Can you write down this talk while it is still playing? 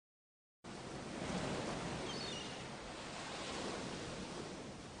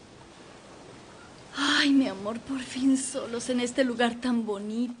Ay, mi amor, por fin solos en este lugar tan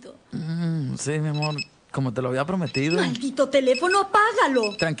bonito. Sí, mi amor, como te lo había prometido. Maldito teléfono,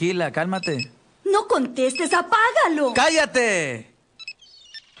 apágalo. Tranquila, cálmate. No contestes, apágalo. ¡Cállate!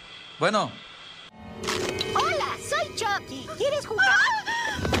 Bueno. Hola, soy Chucky. ¿Quieres jugar?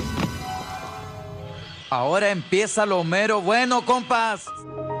 Ahora empieza lo mero bueno, compas.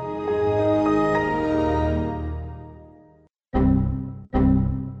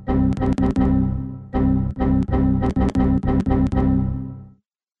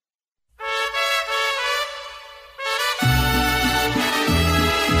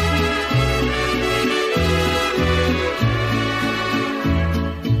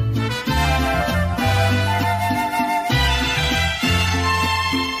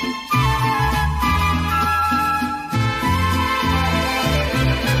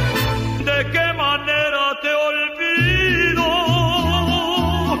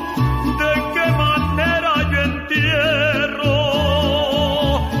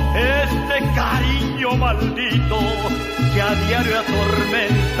 Maldito que a diario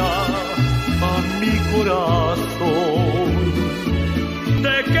atormenta a mi corazón.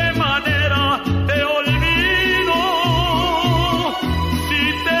 ¿De qué manera te olvido si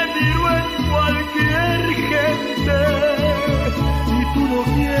te miro en cualquier gente y tú no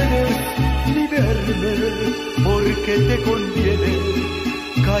quieres ni verme porque te conviene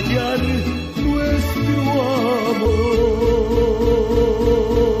callar nuestro amor?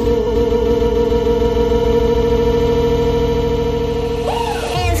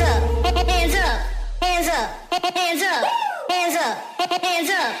 Hands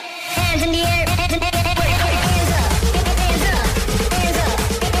up, hands in the air, hands in the air, hands up, hands up, hands up,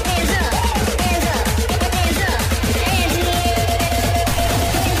 hands up, hands up, hands up, hands in the air,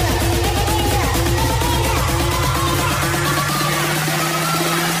 hands up,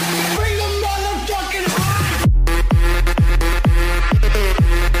 bring the motherfucking high.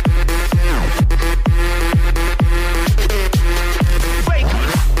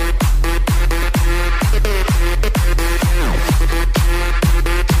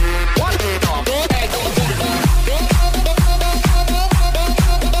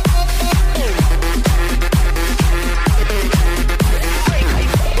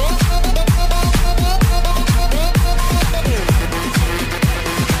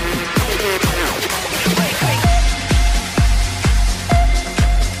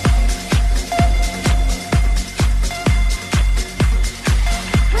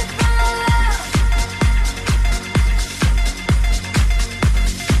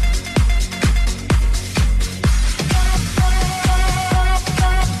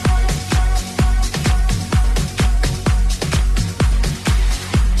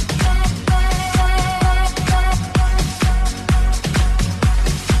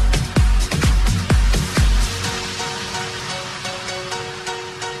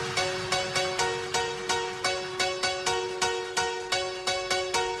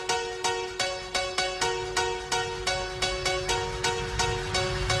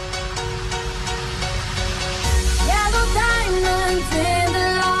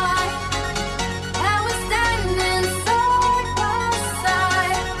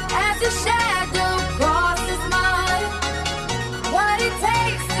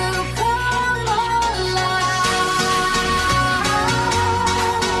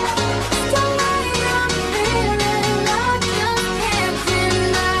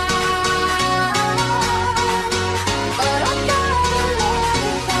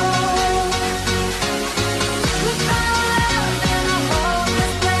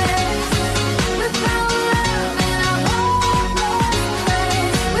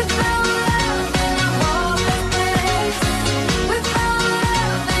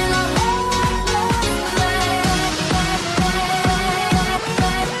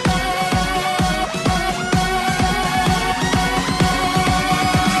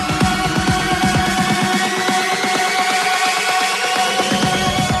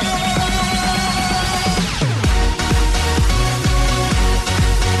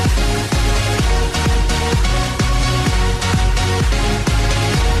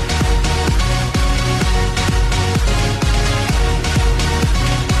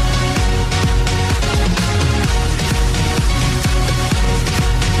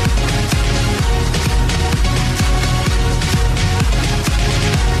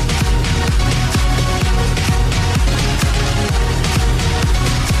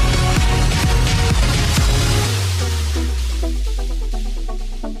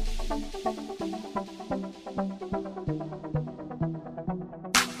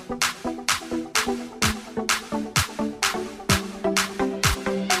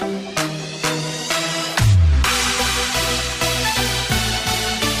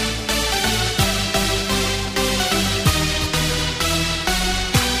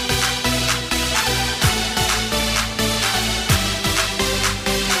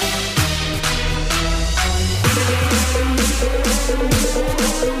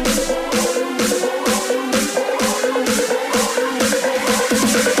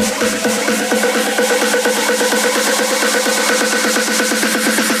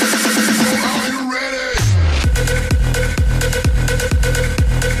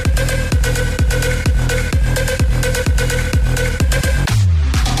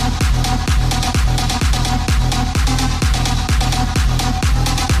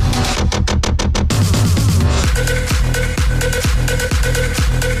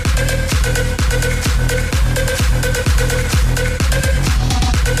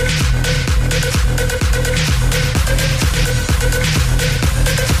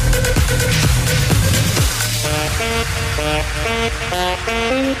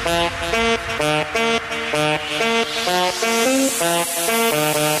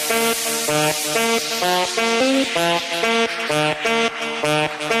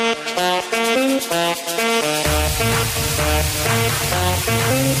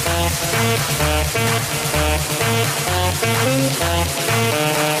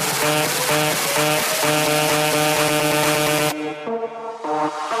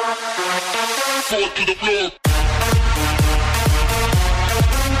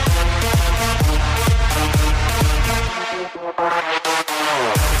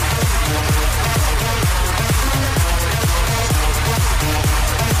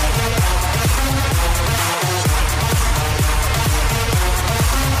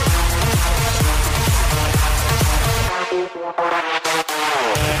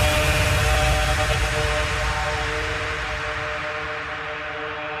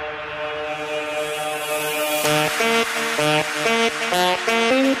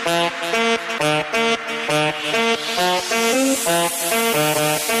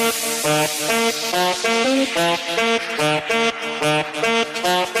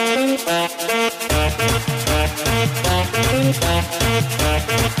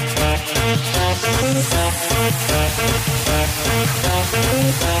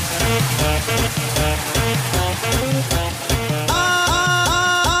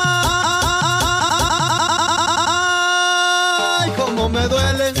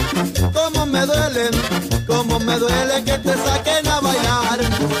 duele que te saquen a bailar.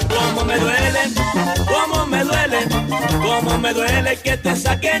 Cómo me duele, cómo me duele, cómo me duele que te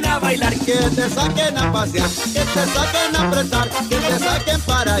saquen a bailar. Que te saquen a pasear, que te saquen a apretar, que te saquen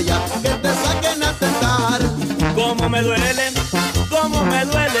para allá, que te saquen a tentar. Cómo me duele, cómo me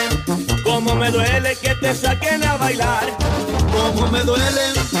duele, cómo me duele que te saquen a bailar. Cómo me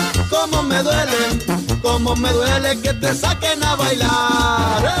duele, cómo me duele, cómo me duele que te saquen a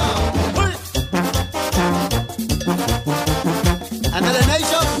bailar. Ándale,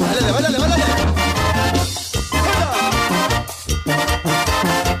 Nation, báilale, báilale, báilale.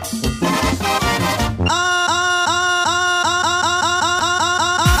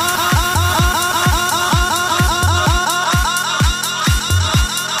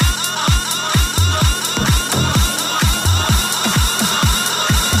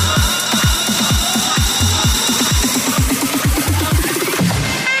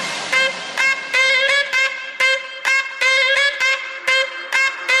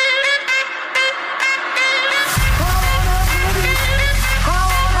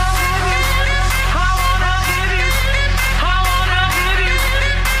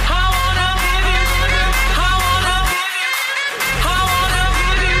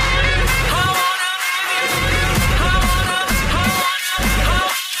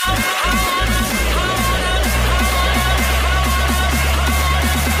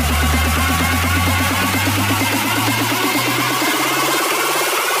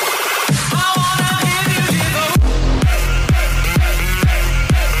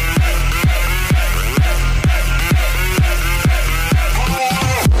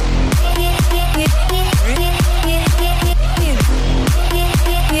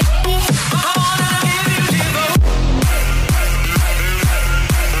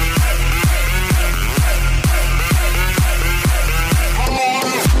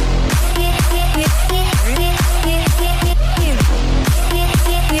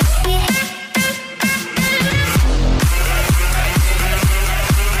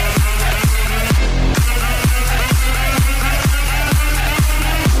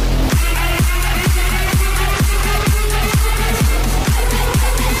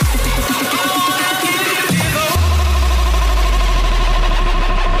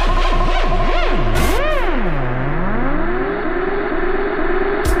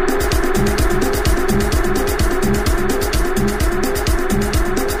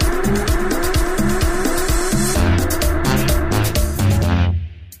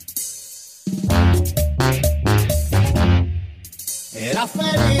 Era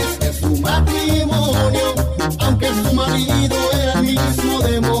feliz en su matrimonio, aunque su marido era el mismo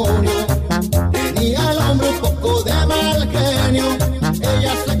demonio. Tenía el hombre un poco de mal genio,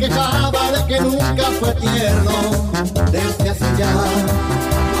 ella se quejaba de que nunca fue tierno. Desde hace ya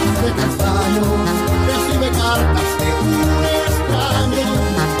más de 3 años recibe cartas de un extraño,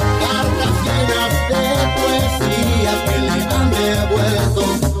 cartas llenas de poesía que le han devuelto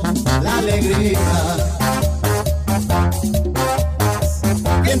la alegría.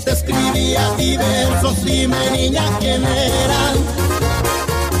 Quien te escribía diversos, dime niña quién era.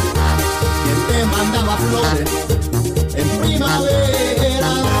 Quien te mandaba flores en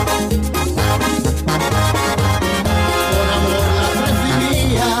primavera. Por amor las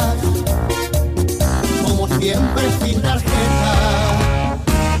recibías, como siempre sin tarjeta.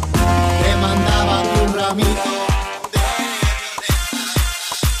 Te mandaban un ramito.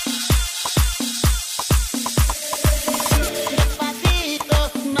 Despacito,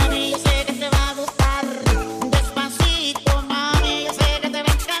 mami, yo sé que te va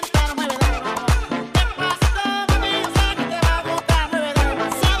a encantar, muévelo. Despacito.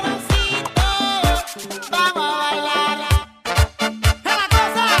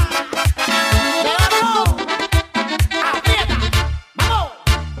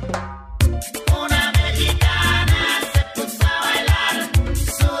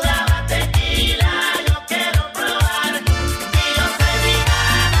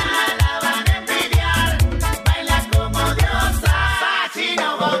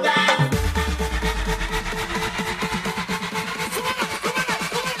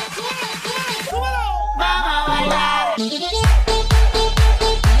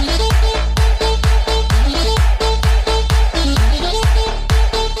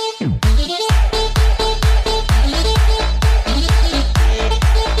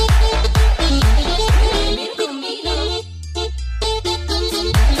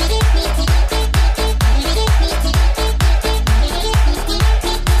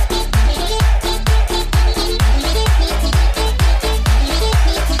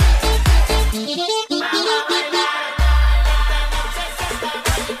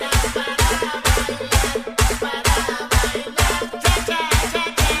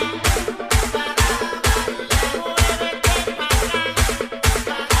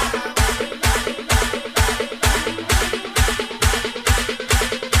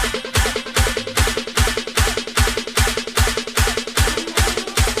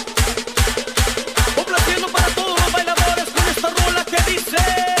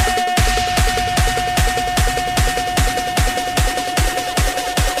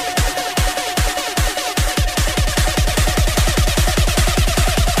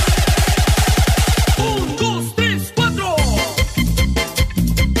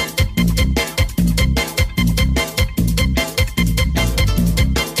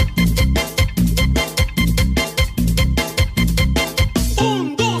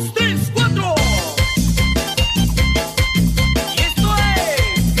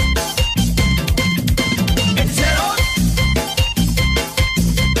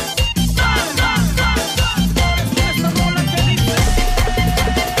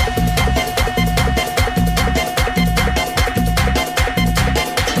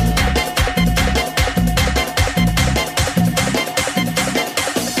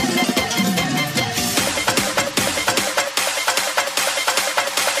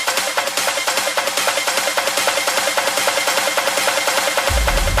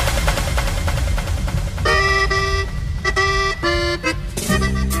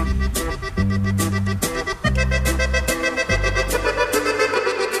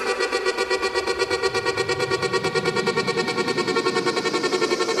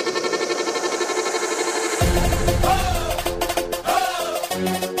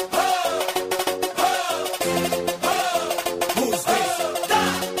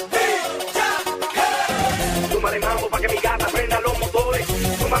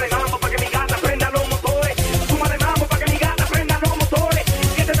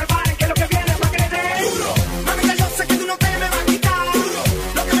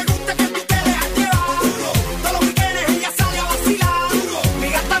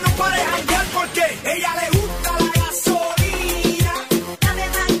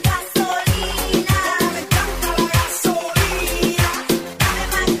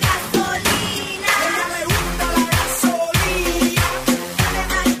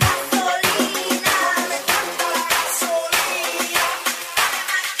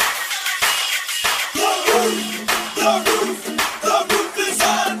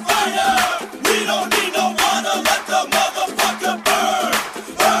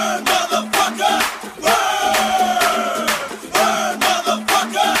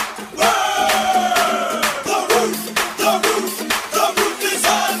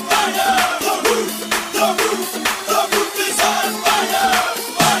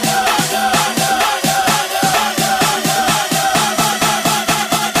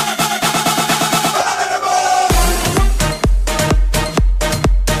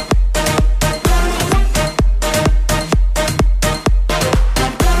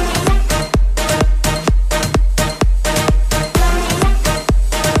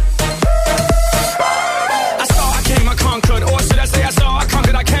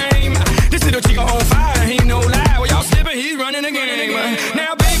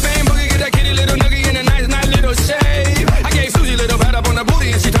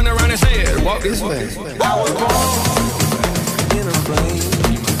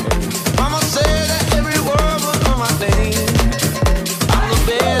 name. Mama said that every word was on my name. I'm the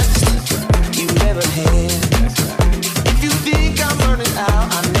best you never had. If you think I'm burning out,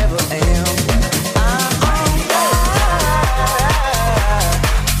 I never am.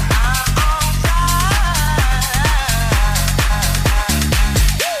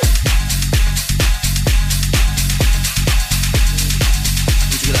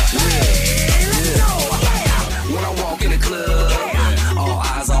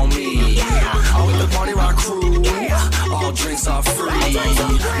 Drinks are free.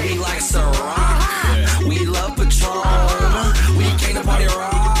 We like Ciroc. We love Patron. We came to party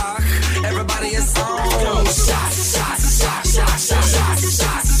rock. Everybody is on. Shots, shots, shots, shots, shots, shots,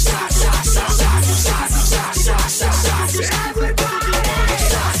 shots, shots, shots, shots, shots, shots, shots, shots, shots. Everybody.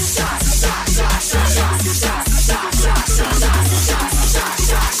 Shots, shots, shots, shots, shots, shots, shots, shots, shots, shots, shots,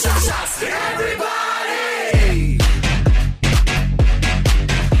 shots, shots, shots. Everybody.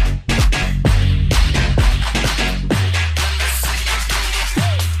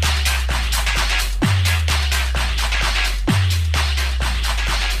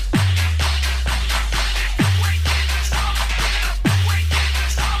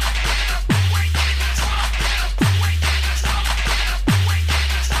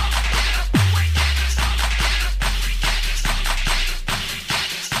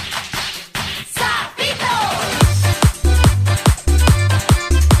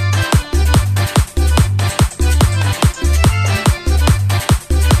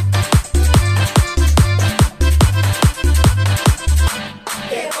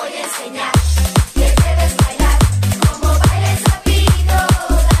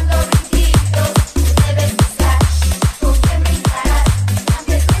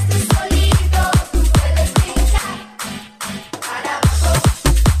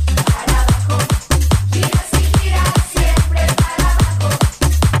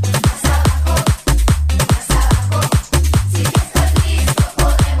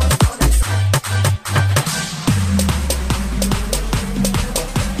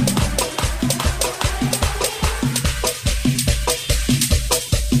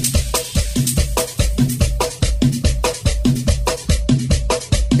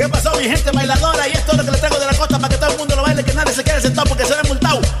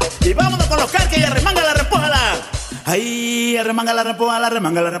 Remanga la repoja, la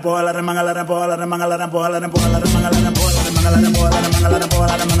remanga la repoja, la remanga la repoja, la remanga la repoja, la repoja, la remanga la repoja, la remanga la repoja, la remanga la repoja,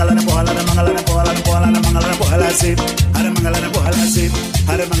 la remanga la repoja, la remanga la repoja, la repoja, la remanga la repoja, la sí, remanga la repoja, la sí,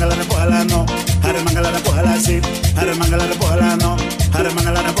 remanga la repoja, la no, remanga la repoja, la sí, remanga la repoja, la no,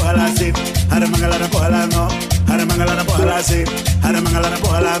 remanga la repoja, la sí, remanga la repoja, la no, remanga la repoja, la sí, remanga la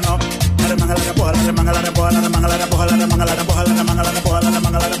repoja, la no, remanga la repoja, la remanga la repoja, la remanga la repoja, la remanga la repoja, la remanga la repoja, la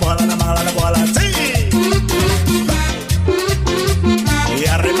remanga la repoja, la remanga la repoja, la sí. Y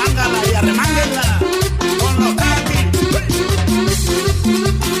arremángala con los carpis.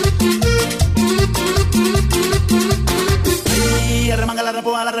 Y arremanga la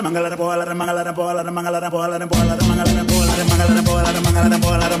repoja, la remanga la repoja, la remanga la repoja, la remanga la repoja, la repoja, la remanga la repoja, la remanga la repoja, la remanga la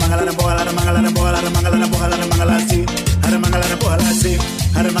repoja, la remanga la repoja, la remanga la repoja, la remanga la repoja, la remanga la sí, arremanga la repoja, la sí,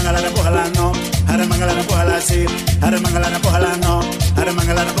 arremanga la repoja, la no, arremanga la repoja, la sí, arremanga la repoja, la no,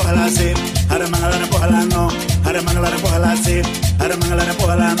 arremanga la repoja, la sí, arremanga la repoja, la no, arremanga la repoja, la sí, arremanga la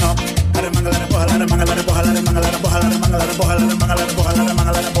repoja, la no, arremanga la repoja, la remanga la repoja, la remanga la repoja, la remanga la repoja, la remanga la repoja, la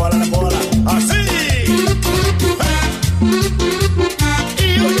remanga la repoja, la repoja, así.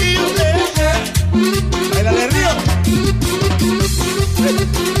 Bailale Río.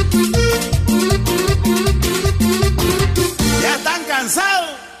 ¿Ya están cansados?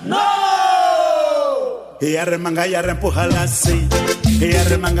 ¡No! Y arremanga y arrempújala sí. Y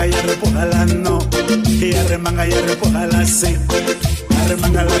arremanga y arrempújala no. Y arremanga y arrempújala sí.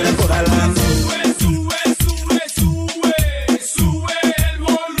 Arremanga y arrempújala no.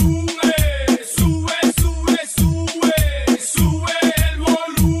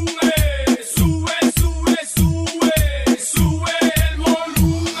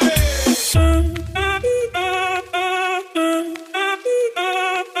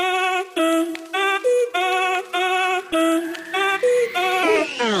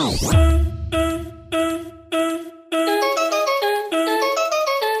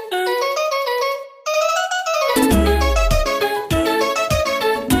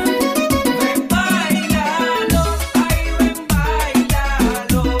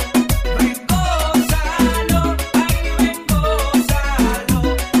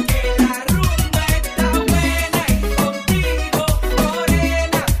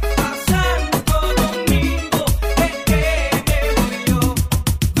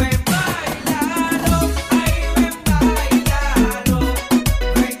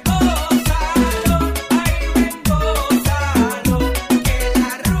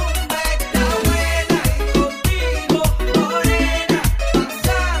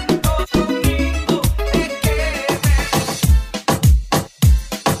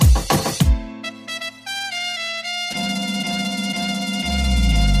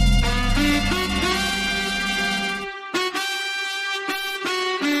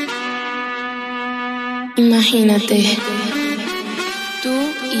 Imagínate, tú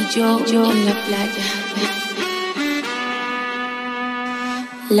y yo en la playa,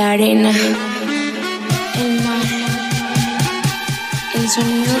 la arena, el mar, el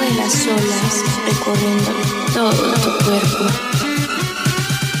sonido de las olas recorriendo todo tu cuerpo.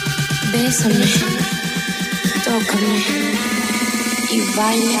 Bésame, tócame y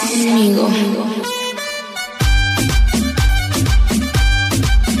baila conmigo.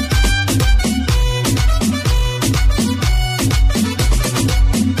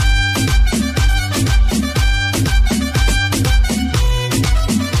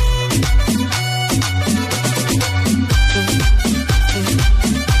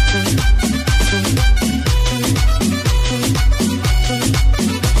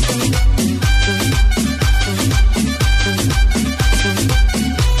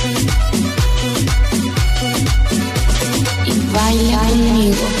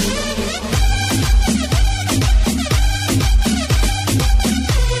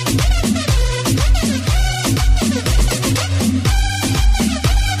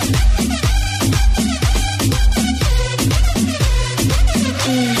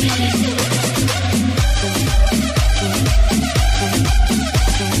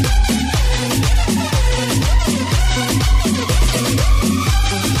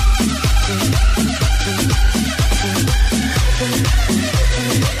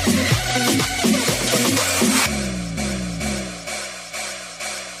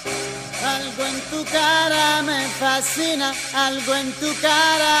 Algo en tu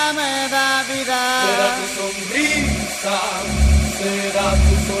cara me da vida. Será tu sonrisa, será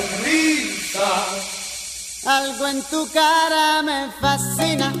tu sonrisa. Algo en tu cara me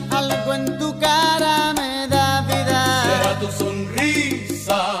fascina, algo en tu cara me da vida. Será tu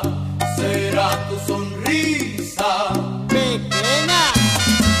sonrisa, será tu sonrisa. Pequeña,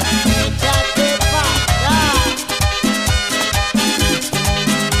 échate pa' acá.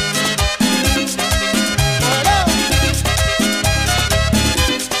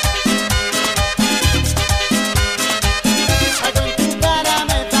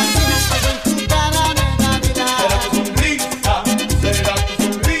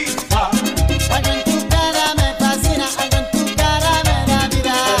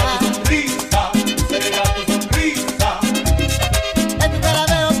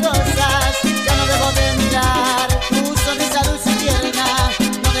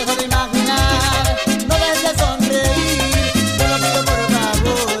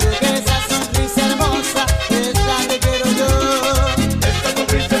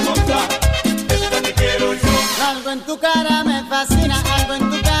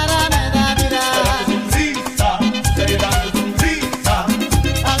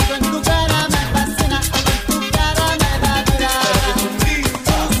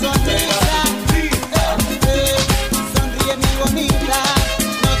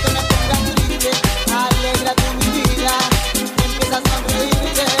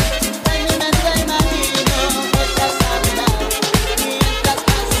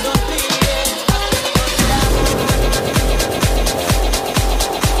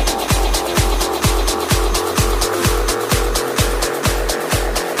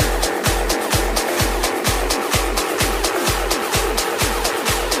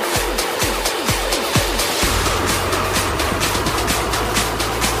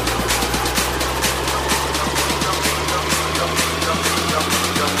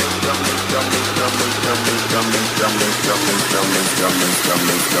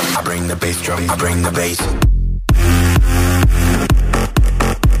 I bring the bass drum, I bring the bass.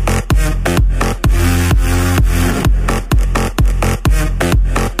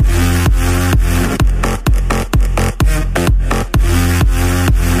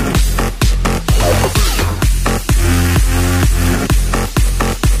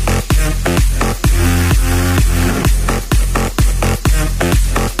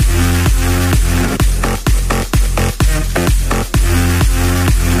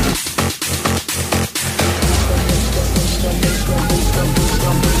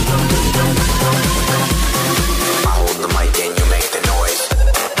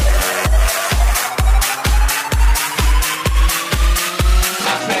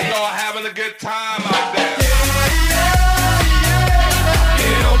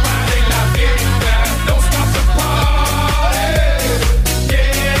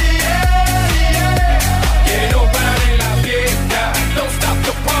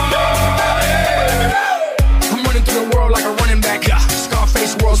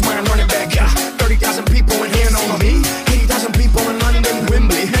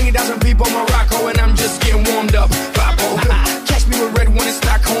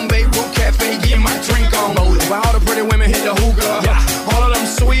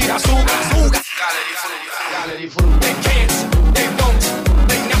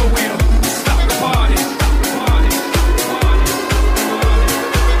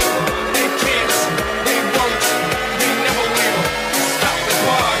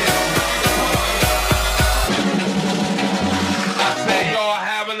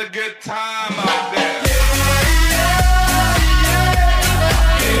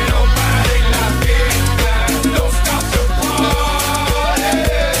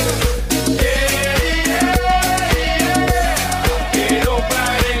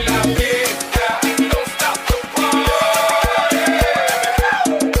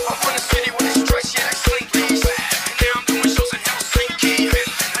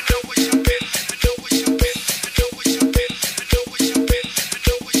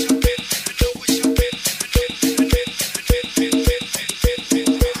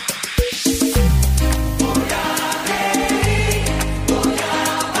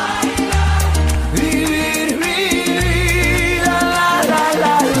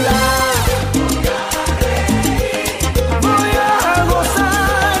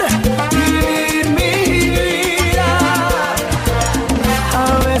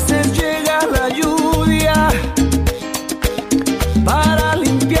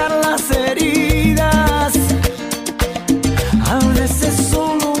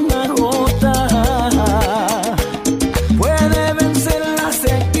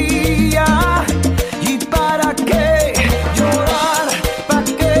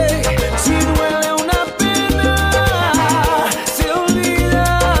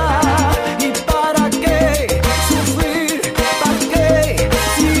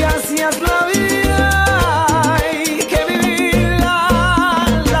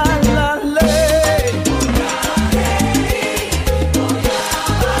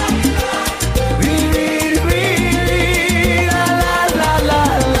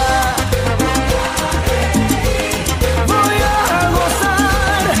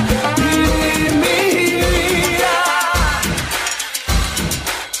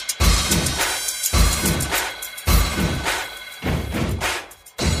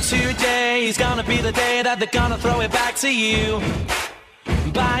 today is gonna be the day that they're gonna throw it back to you.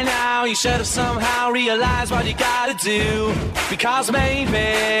 By now you should have somehow realized what you gotta do. Because maybe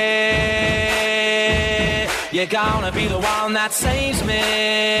you're gonna be the one that saves me.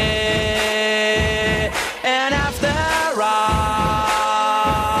 And after all,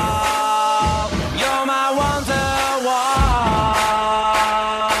 you're my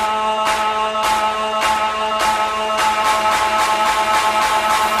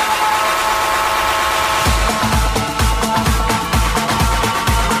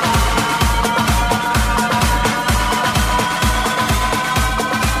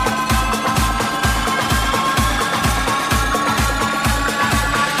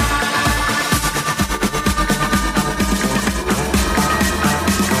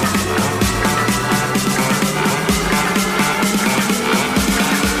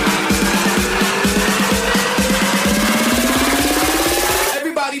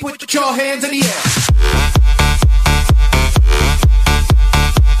Put your hands in the air.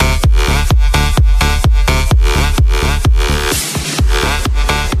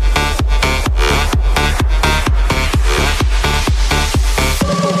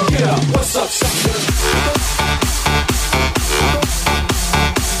 Yeah, what's up, suckers?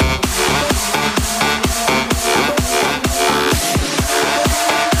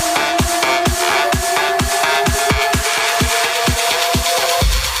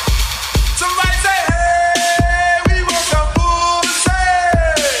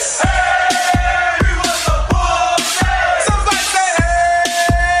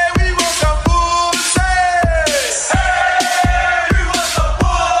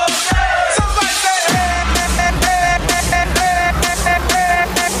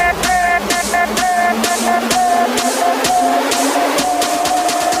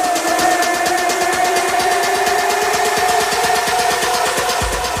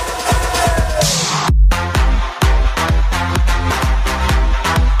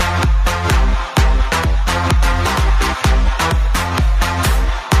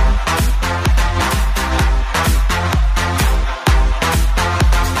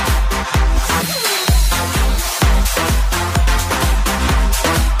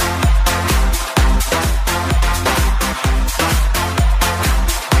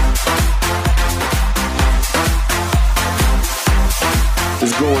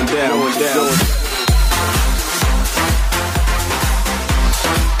 It's going down, going down.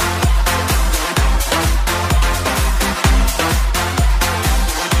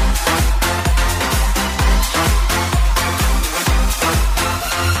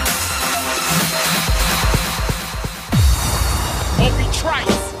 Opie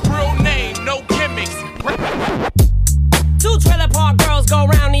Trice, real name, no gimmicks. Two trailer park girls go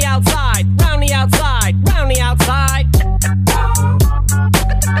round the outside, round the outside, round the outside.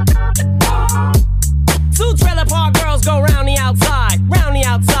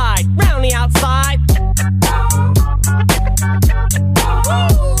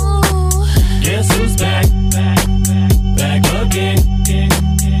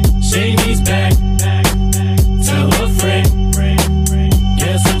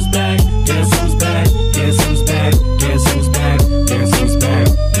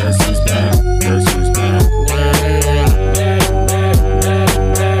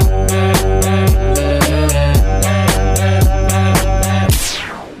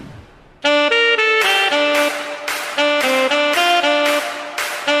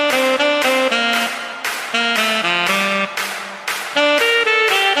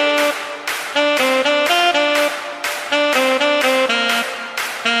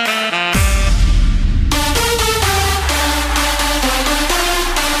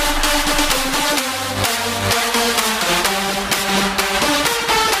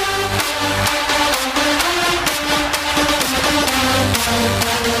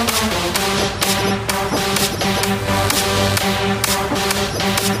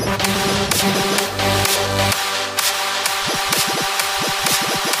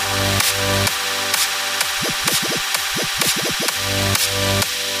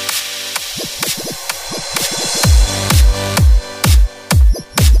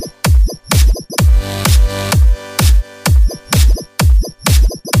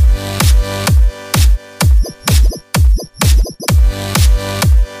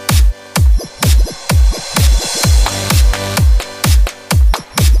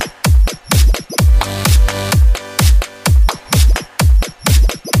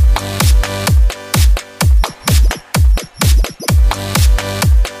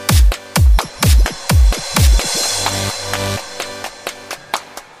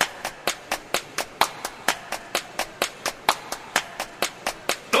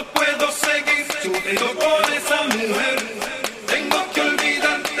 Yo pego con esa mujer.